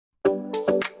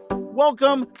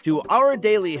Welcome to Our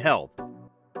Daily Health.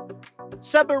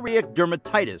 Seborrheic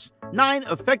Dermatitis, 9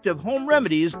 effective home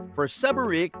remedies for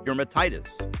seborrheic dermatitis.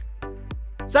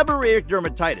 Seborrheic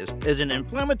dermatitis is an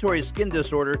inflammatory skin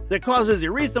disorder that causes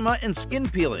erythema and skin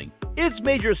peeling. Its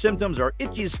major symptoms are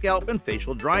itchy scalp and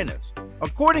facial dryness.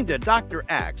 According to Dr.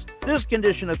 Axe, this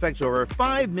condition affects over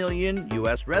 5 million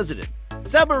U.S. residents.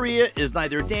 Seborrhea is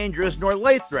neither dangerous nor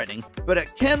life-threatening, but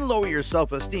it can lower your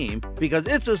self-esteem because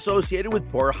it's associated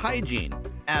with poor hygiene.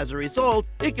 As a result,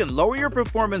 it can lower your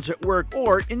performance at work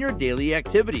or in your daily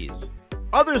activities.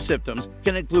 Other symptoms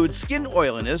can include skin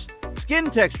oiliness,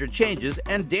 skin texture changes,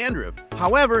 and dandruff.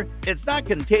 However, it's not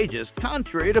contagious,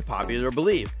 contrary to popular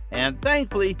belief, and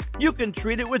thankfully, you can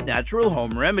treat it with natural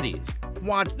home remedies.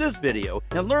 Watch this video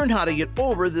and learn how to get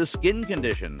over this skin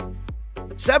condition.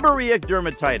 Seborrheic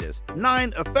Dermatitis,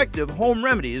 9 effective home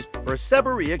remedies for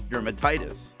seborrheic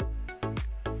dermatitis.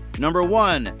 Number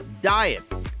 1. Diet.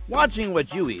 Watching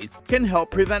what you eat can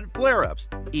help prevent flare-ups.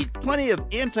 Eat plenty of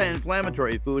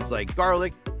anti-inflammatory foods like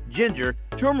garlic, ginger,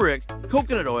 turmeric,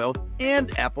 coconut oil,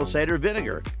 and apple cider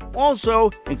vinegar. Also,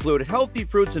 include healthy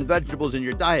fruits and vegetables in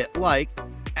your diet like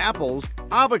apples,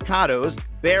 avocados,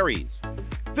 berries.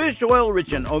 Fish oil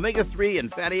rich in omega-3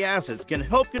 and fatty acids can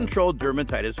help control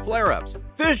dermatitis flare-ups.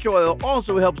 Fish oil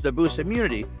also helps to boost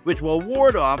immunity, which will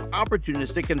ward off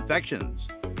opportunistic infections.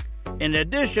 In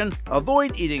addition,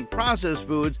 avoid eating processed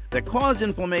foods that cause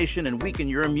inflammation and weaken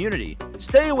your immunity.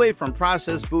 Stay away from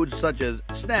processed foods such as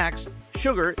snacks,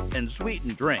 sugar, and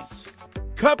sweetened drinks.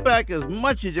 Cut back as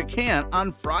much as you can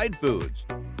on fried foods.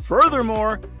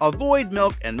 Furthermore, avoid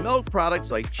milk and milk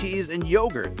products like cheese and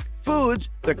yogurt. Foods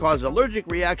that cause allergic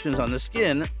reactions on the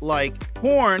skin like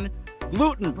corn,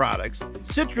 gluten products,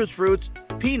 citrus fruits,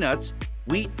 peanuts,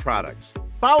 wheat products.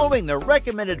 Following the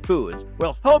recommended foods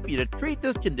will help you to treat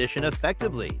this condition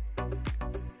effectively.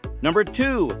 Number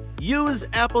 2. Use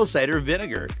apple cider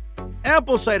vinegar.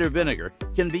 Apple cider vinegar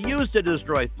can be used to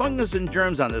destroy fungus and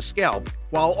germs on the scalp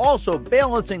while also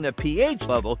balancing the pH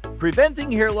level,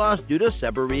 preventing hair loss due to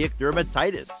seborrheic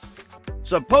dermatitis.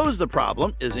 Suppose the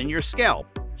problem is in your scalp.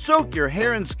 Soak your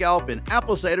hair and scalp in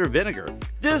apple cider vinegar.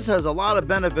 This has a lot of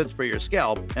benefits for your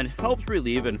scalp and helps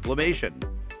relieve inflammation.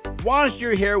 Wash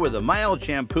your hair with a mild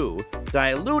shampoo,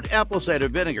 dilute apple cider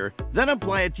vinegar, then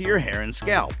apply it to your hair and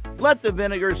scalp. Let the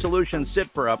vinegar solution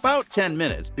sit for about 10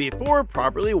 minutes before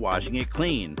properly washing it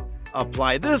clean.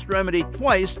 Apply this remedy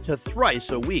twice to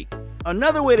thrice a week.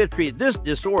 Another way to treat this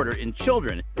disorder in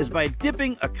children is by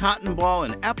dipping a cotton ball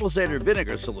in apple cider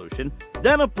vinegar solution,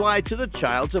 then apply to the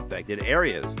child's affected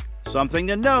areas. Something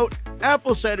to note,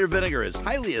 apple cider vinegar is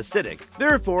highly acidic,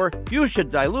 therefore you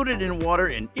should dilute it in water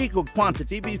in equal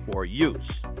quantity before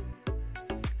use.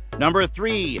 Number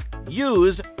 3.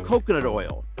 Use coconut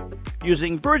oil.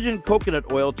 Using virgin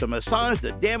coconut oil to massage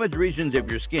the damaged regions of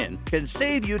your skin can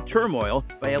save you turmoil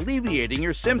by alleviating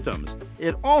your symptoms.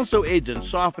 It also aids in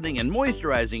softening and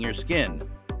moisturizing your skin.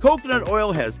 Coconut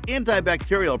oil has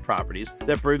antibacterial properties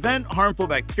that prevent harmful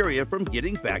bacteria from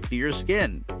getting back to your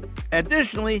skin.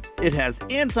 Additionally, it has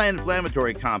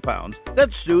anti-inflammatory compounds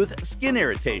that soothe skin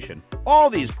irritation.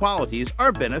 All these qualities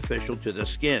are beneficial to the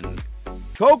skin.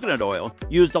 Coconut oil,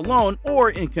 used alone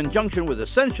or in conjunction with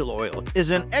essential oil,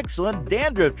 is an excellent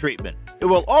dandruff treatment. It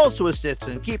will also assist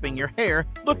in keeping your hair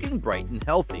looking bright and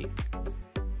healthy.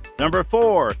 Number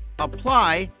 4.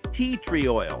 Apply tea tree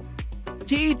oil.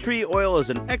 Tea tree oil is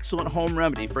an excellent home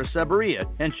remedy for seborrhea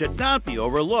and should not be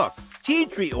overlooked. Tea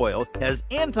tree oil has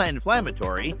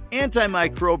anti-inflammatory,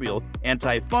 antimicrobial,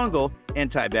 antifungal,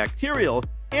 antibacterial,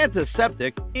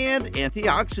 antiseptic, and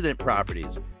antioxidant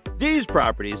properties. These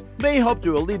properties may help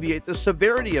to alleviate the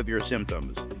severity of your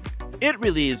symptoms. It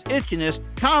relieves itchiness,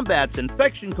 combats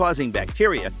infection-causing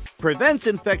bacteria, prevents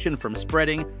infection from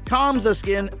spreading, calms the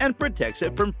skin, and protects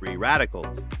it from free radicals.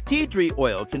 Tea tree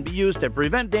oil can be used to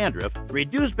prevent dandruff,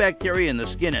 reduce bacteria in the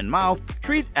skin and mouth,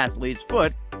 treat athlete's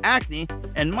foot, acne,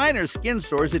 and minor skin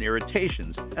sores and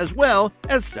irritations, as well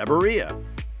as seborrhea.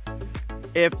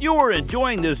 If you are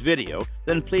enjoying this video,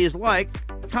 then please like,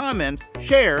 comment,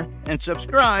 share, and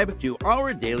subscribe to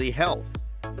Our Daily Health.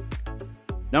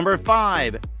 Number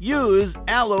 5. Use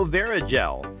aloe vera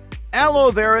gel.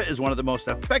 Aloe vera is one of the most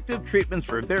effective treatments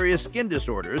for various skin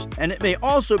disorders, and it may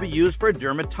also be used for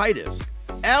dermatitis.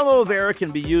 Aloe vera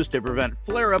can be used to prevent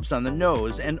flare-ups on the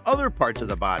nose and other parts of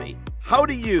the body. How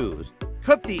to use: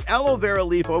 cut the aloe vera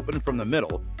leaf open from the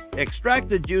middle, extract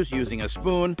the juice using a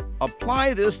spoon,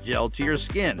 apply this gel to your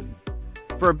skin.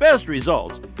 For best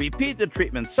results, repeat the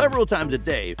treatment several times a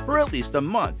day for at least a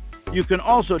month. You can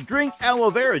also drink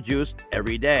aloe vera juice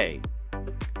every day.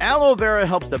 Aloe vera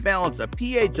helps to balance the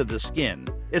pH of the skin.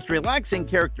 Its relaxing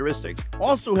characteristics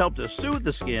also help to soothe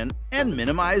the skin and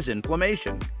minimize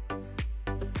inflammation.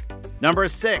 Number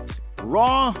 6.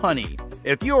 Raw honey.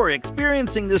 If you are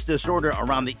experiencing this disorder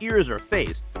around the ears or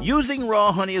face, using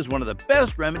raw honey is one of the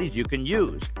best remedies you can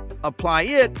use. Apply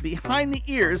it behind the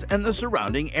ears and the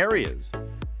surrounding areas.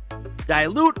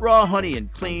 Dilute raw honey in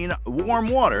clean, warm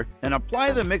water and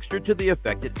apply the mixture to the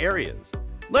affected areas.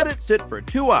 Let it sit for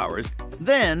 2 hours,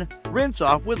 then rinse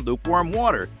off with lukewarm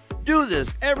water. Do this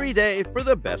every day for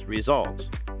the best results.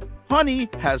 Honey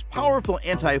has powerful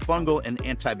antifungal and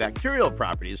antibacterial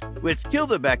properties which kill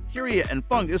the bacteria and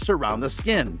fungus around the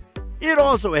skin. It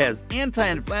also has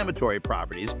anti-inflammatory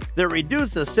properties that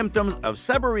reduce the symptoms of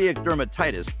seborrheic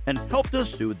dermatitis and help to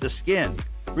soothe the skin.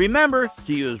 Remember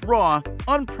to use raw,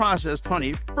 unprocessed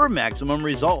honey for maximum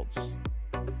results.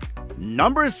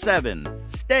 Number 7.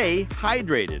 Stay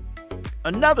hydrated.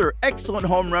 Another excellent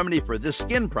home remedy for this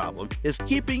skin problem is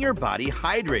keeping your body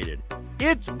hydrated.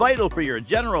 It's vital for your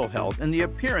general health and the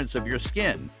appearance of your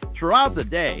skin. Throughout the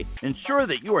day, ensure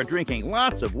that you are drinking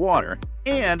lots of water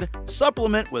and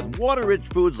supplement with water-rich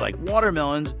foods like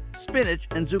watermelons, spinach,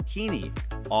 and zucchini.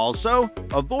 Also,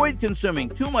 avoid consuming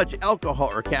too much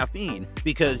alcohol or caffeine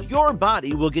because your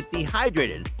body will get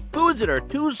dehydrated. Foods that are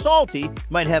too salty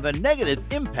might have a negative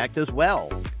impact as well.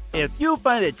 If you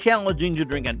find it challenging to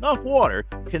drink enough water,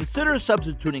 consider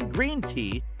substituting green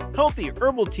tea, healthy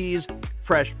herbal teas,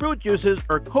 fresh fruit juices,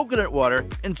 or coconut water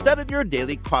instead of your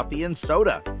daily coffee and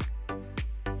soda.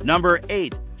 Number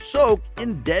 8. Soak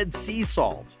in dead sea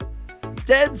salt.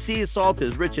 Dead sea salt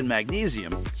is rich in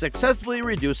magnesium, successfully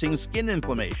reducing skin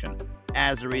inflammation.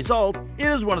 As a result, it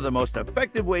is one of the most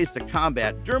effective ways to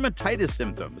combat dermatitis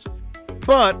symptoms.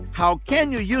 But how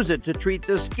can you use it to treat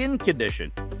this skin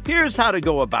condition? Here's how to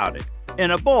go about it.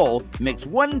 In a bowl, mix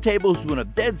 1 tablespoon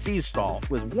of dead sea salt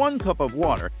with 1 cup of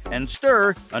water and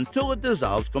stir until it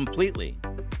dissolves completely.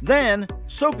 Then,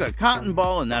 soak a cotton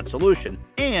ball in that solution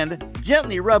and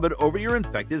gently rub it over your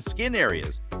infected skin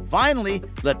areas. Finally,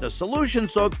 let the solution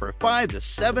soak for 5 to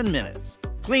 7 minutes.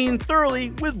 Clean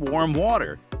thoroughly with warm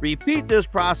water. Repeat this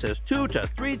process 2 to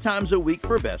 3 times a week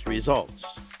for best results.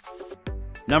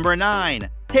 Number 9.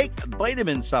 Take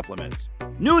vitamin supplements.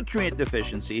 Nutrient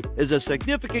deficiency is a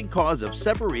significant cause of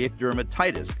seborrheic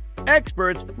dermatitis.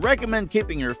 Experts recommend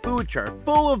keeping your food chart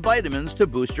full of vitamins to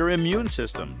boost your immune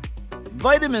system.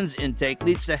 Vitamins intake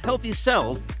leads to healthy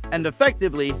cells and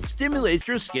effectively stimulates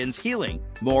your skin's healing.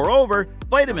 Moreover,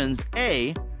 vitamins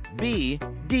A, B,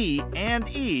 D, and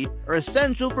E are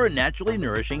essential for naturally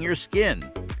nourishing your skin.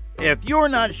 If you're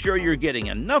not sure you're getting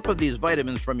enough of these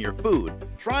vitamins from your food,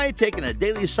 try taking a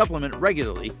daily supplement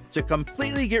regularly to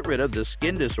completely get rid of the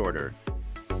skin disorder.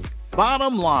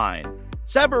 Bottom line,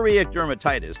 seborrheic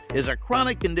dermatitis is a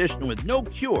chronic condition with no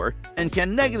cure and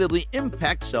can negatively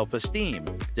impact self-esteem.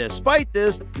 Despite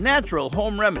this, natural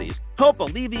home remedies help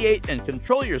alleviate and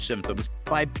control your symptoms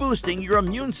by boosting your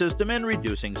immune system and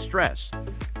reducing stress.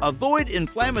 Avoid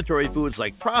inflammatory foods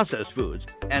like processed foods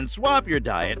and swap your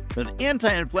diet with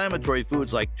anti-inflammatory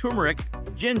foods like turmeric,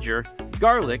 ginger,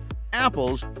 garlic,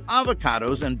 apples,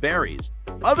 avocados, and berries.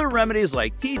 Other remedies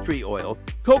like tea tree oil,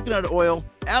 coconut oil,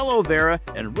 aloe vera,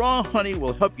 and raw honey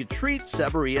will help you treat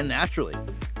seborrhea naturally.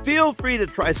 Feel free to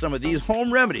try some of these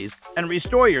home remedies and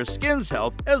restore your skin's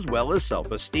health as well as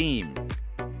self-esteem.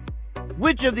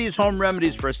 Which of these home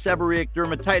remedies for seborrheic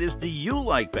dermatitis do you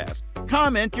like best?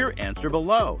 Comment your answer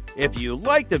below. If you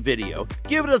liked the video,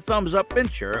 give it a thumbs up and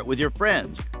share it with your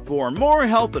friends. For more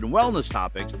health and wellness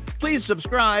topics, please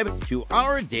subscribe to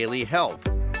Our Daily Health.